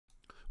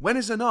When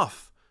is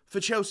enough for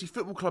Chelsea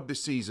Football Club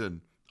this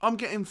season? I'm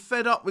getting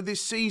fed up with this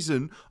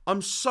season.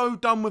 I'm so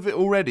done with it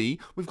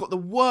already. We've got the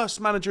worst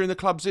manager in the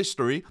club's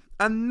history.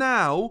 And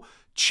now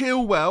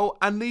Chilwell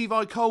and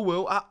Levi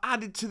Colwill are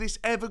added to this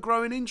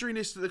ever-growing injury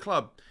list at the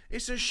club.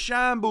 It's a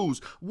shambles.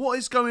 What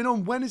is going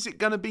on? When is it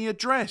going to be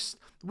addressed?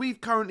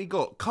 We've currently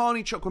got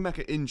Carney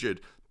Chukwuemeka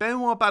injured.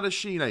 Benoit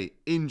Badiashile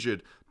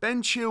injured.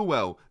 Ben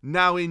Chilwell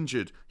now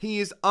injured. He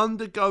is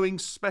undergoing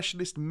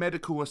specialist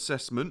medical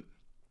assessment.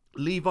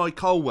 Levi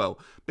Colwill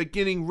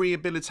beginning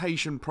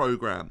rehabilitation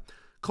programme.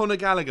 Conor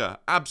Gallagher,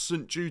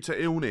 absent due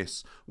to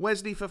illness.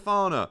 Wesley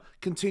Fofana,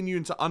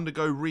 continuing to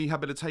undergo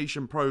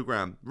rehabilitation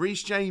programme.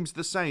 Reece James,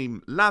 the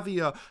same.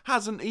 Lavia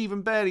hasn't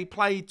even barely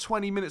played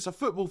 20 minutes of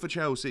football for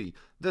Chelsea.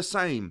 The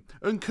same.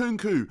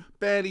 Nkunku,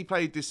 barely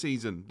played this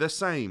season. The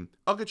same.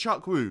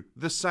 Ogachukwu,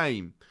 the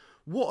same.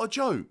 What a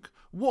joke.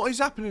 What is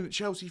happening at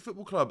Chelsea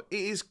Football Club?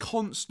 It is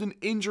constant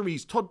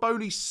injuries. Todd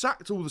Bowley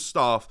sacked all the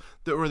staff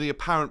that were the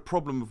apparent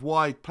problem of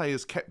why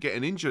players kept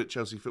getting injured at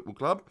Chelsea Football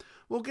Club.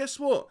 Well, guess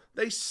what?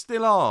 They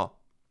still are.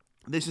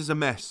 This is a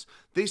mess.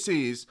 This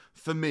is,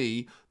 for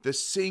me, the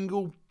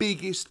single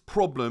biggest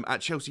problem at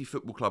Chelsea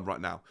Football Club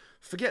right now.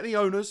 Forget the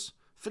owners.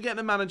 Forget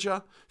the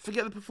manager.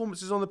 Forget the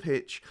performances on the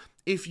pitch.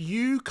 If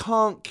you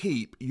can't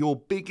keep your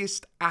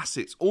biggest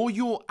assets or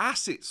your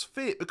assets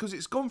fit, because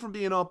it's gone from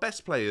being our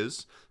best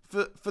players,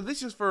 for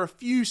this is for a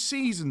few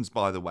seasons,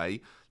 by the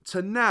way,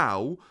 to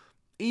now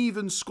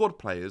even squad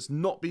players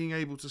not being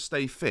able to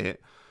stay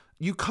fit,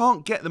 you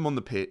can't get them on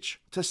the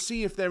pitch to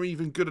see if they're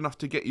even good enough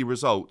to get you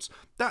results.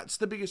 That's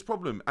the biggest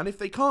problem. And if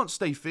they can't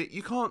stay fit,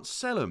 you can't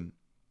sell them.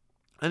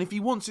 And if he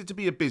wants it to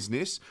be a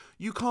business,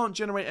 you can't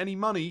generate any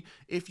money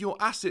if your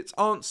assets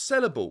aren't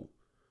sellable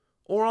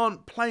or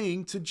aren't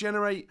playing to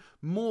generate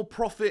more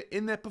profit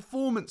in their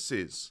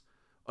performances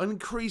and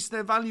increase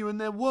their value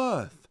and their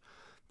worth.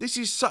 This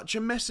is such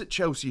a mess at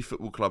Chelsea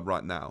Football Club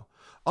right now.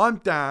 I'm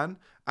Dan,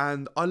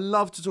 and I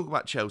love to talk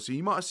about Chelsea.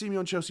 You might have seen me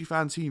on Chelsea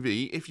Fan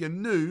TV. If you're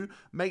new,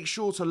 make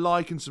sure to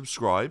like and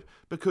subscribe,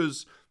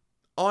 because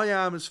I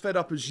am as fed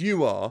up as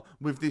you are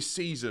with this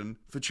season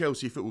for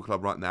Chelsea Football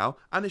Club right now,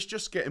 and it's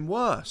just getting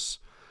worse.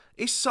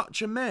 It's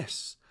such a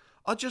mess.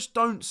 I just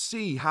don't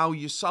see how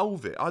you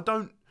solve it. I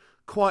don't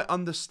quite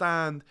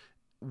understand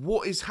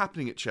what is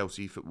happening at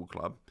Chelsea Football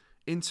Club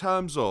in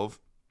terms of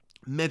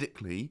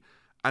medically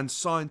and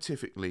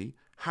scientifically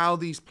how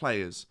these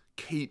players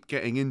keep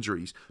getting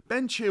injuries.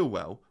 Ben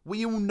Chilwell,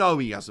 we all know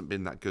he hasn't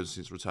been that good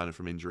since returning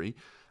from injury,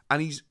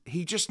 and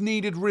he just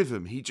needed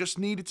rhythm. He just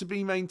needed to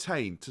be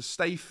maintained to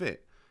stay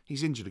fit.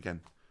 He's injured again.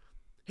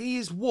 He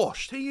is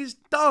washed. He is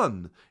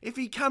done if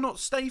he cannot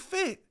stay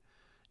fit.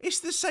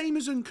 It's the same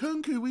as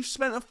Nkunku. We've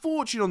spent a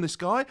fortune on this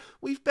guy.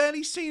 We've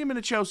barely seen him in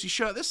a Chelsea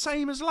shirt. The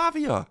same as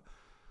Lavia.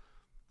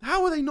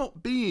 How are they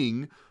not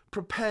being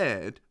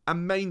prepared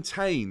and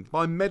maintained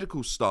by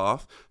medical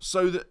staff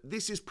so that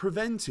this is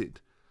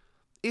prevented?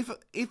 If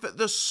at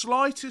the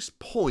slightest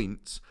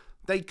point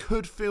they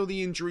could feel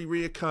the injury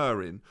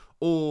reoccurring,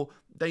 or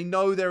they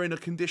know they're in a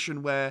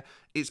condition where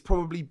it's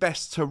probably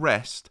best to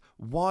rest,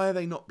 why are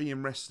they not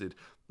being rested?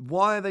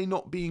 Why are they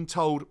not being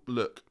told,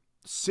 look,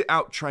 sit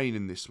out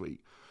training this week?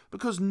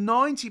 Because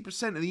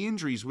 90% of the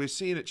injuries we're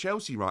seeing at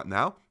Chelsea right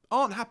now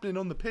aren't happening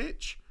on the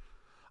pitch.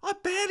 I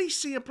barely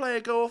see a player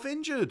go off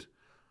injured.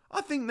 I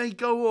think they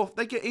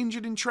get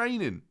injured in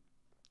training.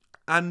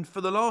 And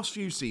for the last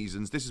few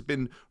seasons, this has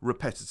been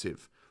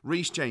repetitive.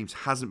 Reece James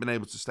hasn't been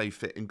able to stay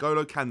fit.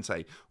 N'Golo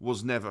Kante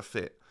was never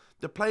fit.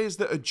 The players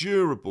that are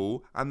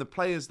durable and the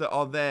players that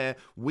are there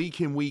week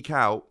in, week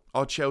out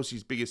are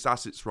Chelsea's biggest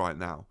assets right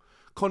now.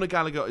 Conor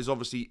Gallagher is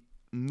obviously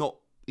not,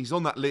 he's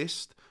on that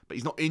list, but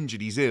he's not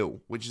injured, he's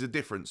ill, which is a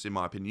difference in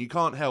my opinion. You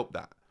can't help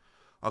that.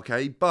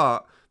 Okay,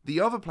 but the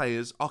other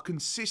players are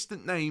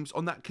consistent names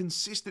on that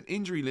consistent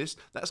injury list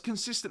that's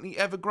consistently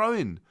ever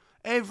growing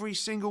every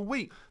single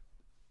week.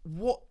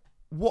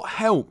 What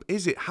help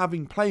is it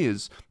having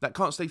players that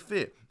can't stay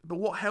fit? But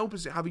what help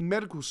is it having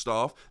medical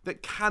staff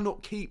that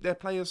cannot keep their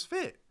players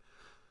fit?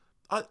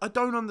 I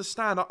don't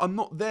understand. I'm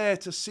not there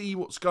to see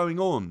what's going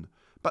on.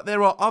 But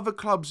there are other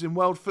clubs in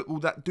world football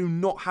that do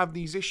not have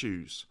these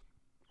issues.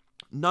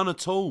 None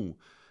at all.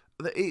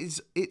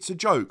 It's a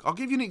joke. I'll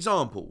give you an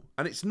example.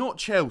 And it's not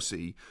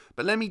Chelsea,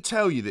 but let me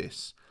tell you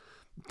this.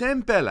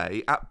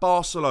 Dembele at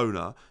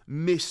Barcelona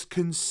missed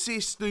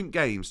consistent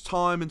games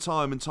time and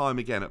time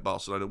again at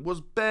Barcelona.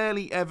 Was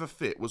barely ever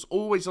fit. Was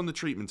always on the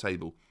treatment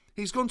table.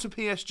 He's gone to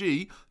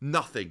PSG.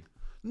 Nothing.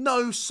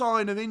 No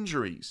sign of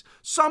injuries.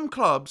 Some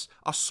clubs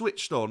are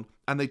switched on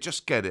and they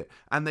just get it.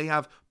 And they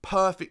have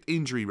perfect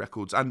injury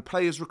records. And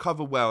players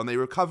recover well and they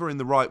recover in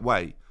the right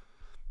way.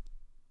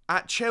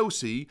 At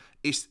Chelsea,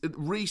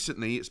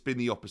 recently it's been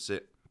the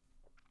opposite.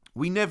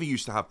 We never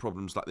used to have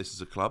problems like this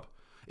as a club.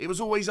 It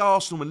was always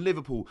Arsenal and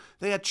Liverpool.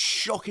 They had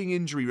shocking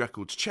injury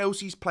records.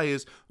 Chelsea's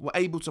players were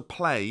able to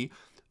play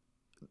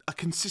a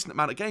consistent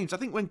amount of games. I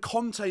think when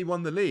Conte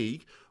won the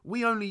league,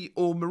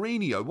 or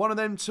Mourinho, one of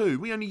them two,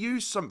 we only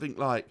used something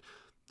like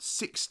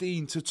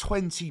 16 to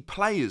 20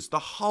 players the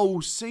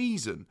whole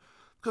season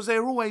because they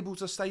were all able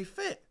to stay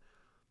fit.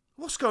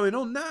 What's going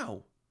on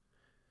now?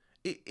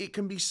 It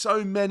can be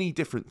so many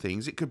different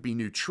things. It could be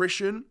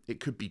nutrition.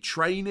 It could be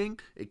training.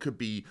 It could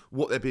be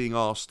what they're being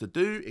asked to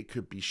do. It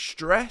could be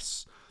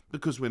stress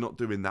because we're not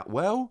doing that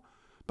well.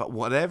 But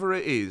whatever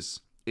it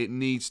is, it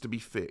needs to be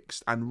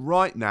fixed. And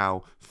right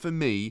now, for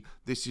me,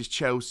 this is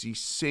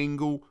Chelsea's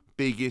single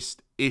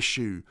biggest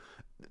issue.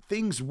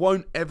 Things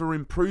won't ever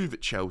improve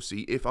at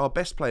Chelsea if our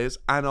best players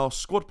and our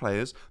squad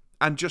players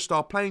and just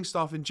our playing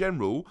staff in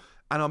general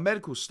and our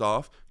medical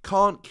staff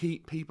can't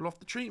keep people off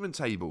the treatment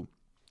table.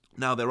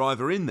 Now, they're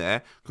either in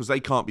there because they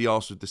can't be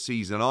asked with the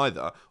season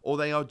either, or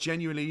they are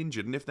genuinely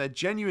injured. And if they're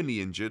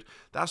genuinely injured,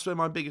 that's where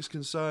my biggest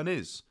concern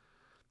is.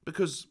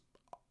 Because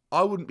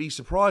I wouldn't be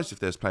surprised if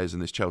there's players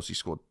in this Chelsea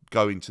squad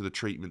going to the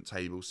treatment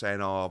table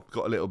saying, oh, I've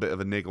got a little bit of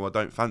a niggle, I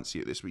don't fancy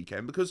it this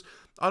weekend. Because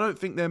I don't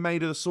think they're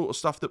made of the sort of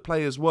stuff that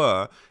players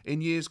were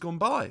in years gone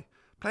by.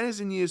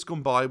 Players in years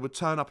gone by would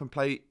turn up and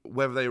play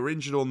whether they were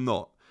injured or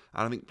not.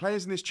 And I think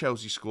players in this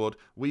Chelsea squad,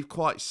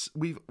 it's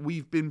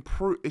been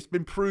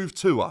proved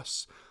to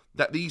us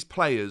that these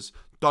players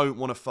don't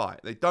want to fight.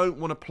 They don't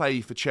want to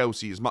play for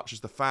Chelsea as much as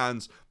the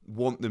fans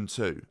want them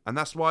to. And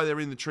that's why they're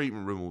in the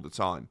treatment room all the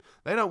time.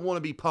 They don't want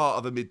to be part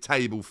of a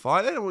mid-table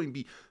fight. They don't want to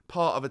be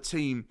part of a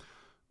team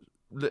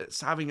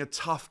that's having a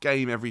tough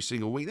game every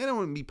single week. They don't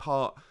want to be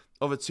part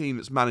of a team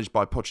that's managed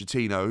by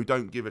Pochettino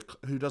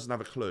who doesn't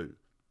have a clue.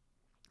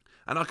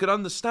 And I could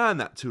understand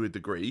that to a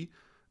degree.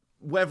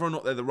 Whether or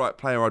not they're the right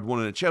player I'd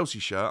want in a Chelsea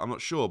shirt, I'm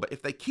not sure. But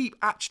if they keep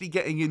actually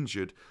getting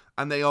injured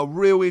and they are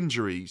real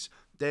injuries,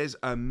 there's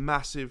a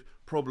massive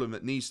problem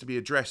that needs to be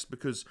addressed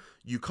because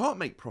you can't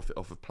make profit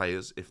off of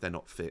players if they're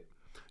not fit.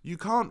 You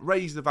can't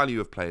raise the value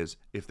of players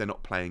if they're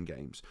not playing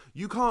games.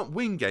 You can't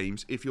win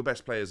games if your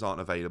best players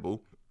aren't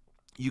available.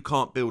 You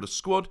can't build a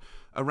squad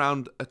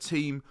around a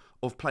team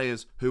of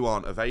players who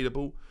aren't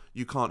available.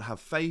 You can't have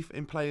faith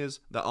in players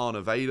that aren't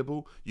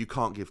available. You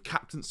can't give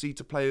captaincy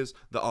to players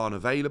that aren't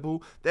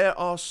available. There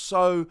are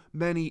so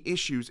many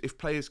issues if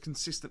players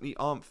consistently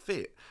aren't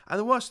fit. And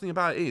the worst thing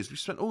about it is we've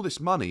spent all this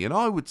money, and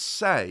I would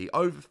say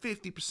over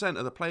 50%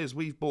 of the players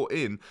we've bought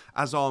in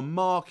as our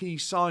marquee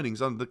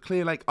signings under the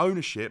Clear Lake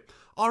ownership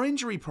are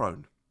injury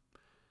prone.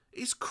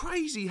 It's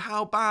crazy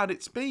how bad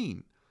it's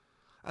been.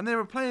 And there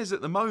are players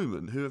at the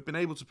moment who have been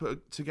able to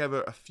put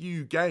together a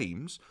few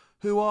games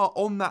who are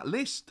on that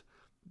list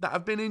that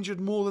have been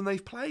injured more than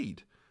they've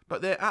played.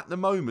 But at the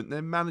moment,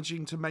 they're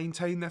managing to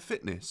maintain their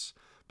fitness.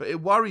 But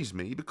it worries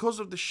me because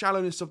of the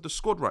shallowness of the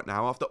squad right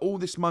now. After all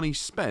this money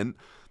spent,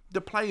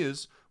 the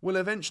players will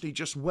eventually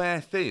just wear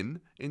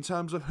thin in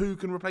terms of who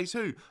can replace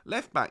who.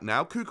 Left back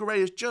now, Cucurella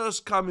is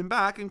just coming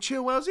back and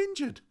Chilwell's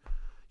injured.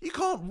 You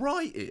can't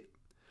write it.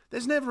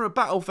 There's never a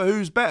battle for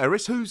who's better,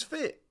 it's who's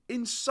fit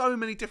in so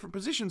many different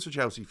positions for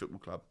Chelsea Football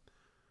Club.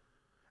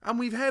 And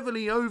we've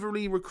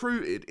overly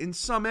recruited in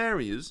some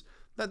areas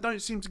that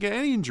don't seem to get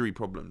any injury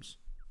problems.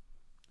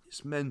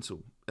 It's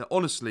mental.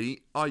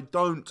 Honestly, I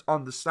don't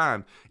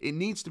understand. It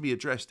needs to be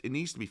addressed. It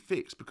needs to be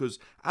fixed because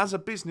as a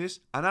business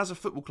and as a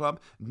football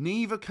club,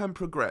 neither can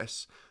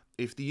progress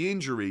if the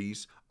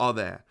injuries are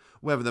there.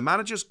 Whether the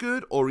manager's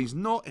good or he's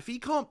not, if he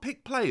can't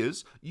pick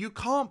players, you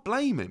can't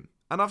blame him.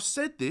 And I've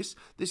said this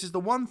is the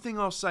one thing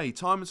I'll say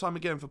time and time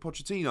again for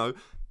Pochettino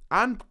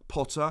and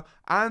Potter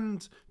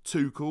and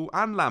Tuchel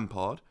and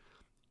Lampard.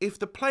 If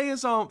the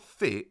players aren't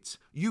fit,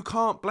 you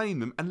can't blame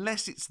them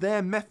unless it's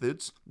their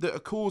methods that are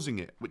causing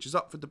it, which is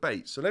up for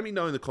debate. So let me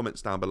know in the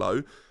comments down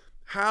below,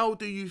 how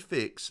do you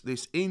fix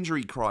this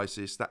injury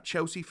crisis that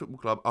Chelsea Football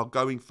Club are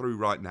going through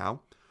right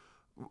now?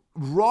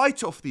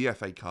 Right off the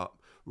FA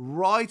Cup,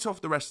 right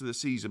off the rest of the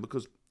season,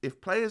 because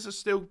if players are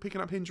still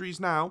picking up injuries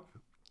now,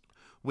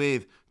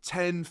 with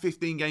 10,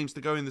 15 games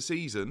to go in the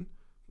season,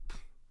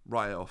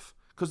 write it off.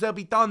 Because they'll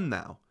be done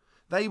now.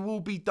 They will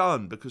be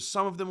done because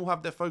some of them will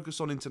have their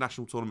focus on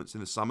international tournaments in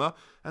the summer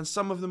and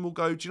some of them will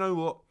go, do you know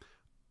what?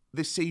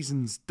 This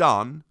season's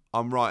done.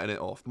 I'm writing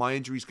it off. My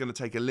injury's going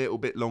to take a little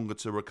bit longer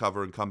to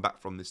recover and come back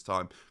from this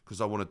time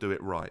because I want to do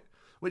it right.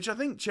 Which I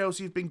think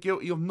Chelsea have been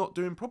guilty of not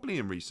doing properly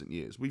in recent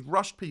years. We've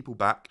rushed people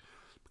back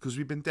because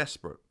we've been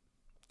desperate.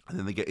 And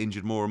then they get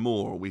injured more and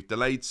more, or we've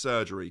delayed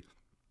surgery.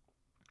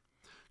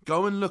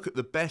 Go and look at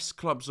the best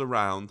clubs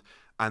around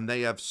and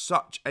they have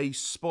such a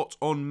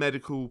spot-on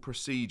medical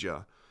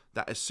procedure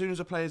that as soon as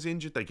a player's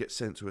injured, they get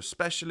sent to a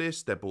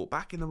specialist, they're brought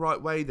back in the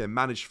right way, they're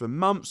managed for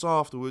months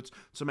afterwards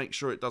to make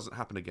sure it doesn't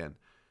happen again.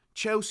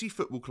 Chelsea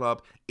Football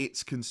Club,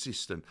 it's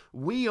consistent.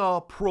 We are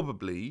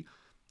probably,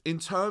 in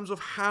terms of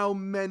how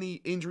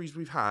many injuries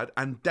we've had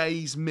and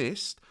days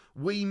missed,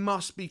 we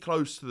must be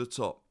close to the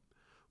top.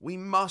 We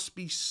must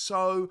be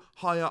so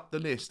high up the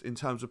list in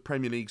terms of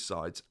Premier League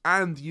sides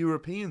and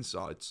European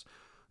sides.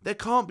 There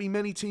can't be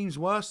many teams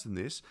worse than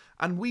this,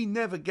 and we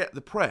never get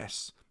the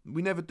press.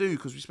 We never do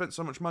because we spent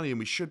so much money and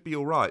we should be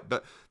all right.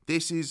 But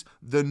this is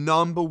the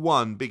number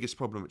one biggest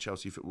problem at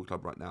Chelsea Football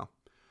Club right now.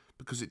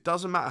 Because it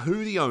doesn't matter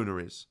who the owner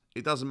is.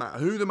 It doesn't matter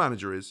who the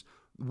manager is.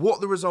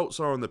 What the results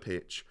are on the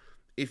pitch.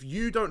 If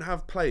you don't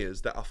have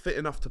players that are fit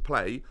enough to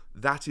play,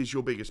 that is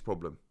your biggest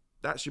problem.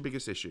 That's your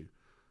biggest issue.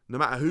 No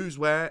matter who's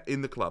where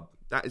in the club.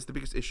 That is the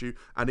biggest issue,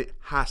 and it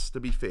has to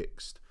be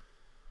fixed.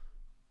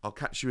 I'll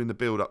catch you in the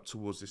build-up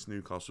towards this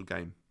Newcastle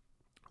game,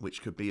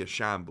 which could be a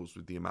shambles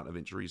with the amount of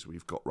injuries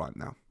we've got right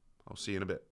now. I'll see you in a bit.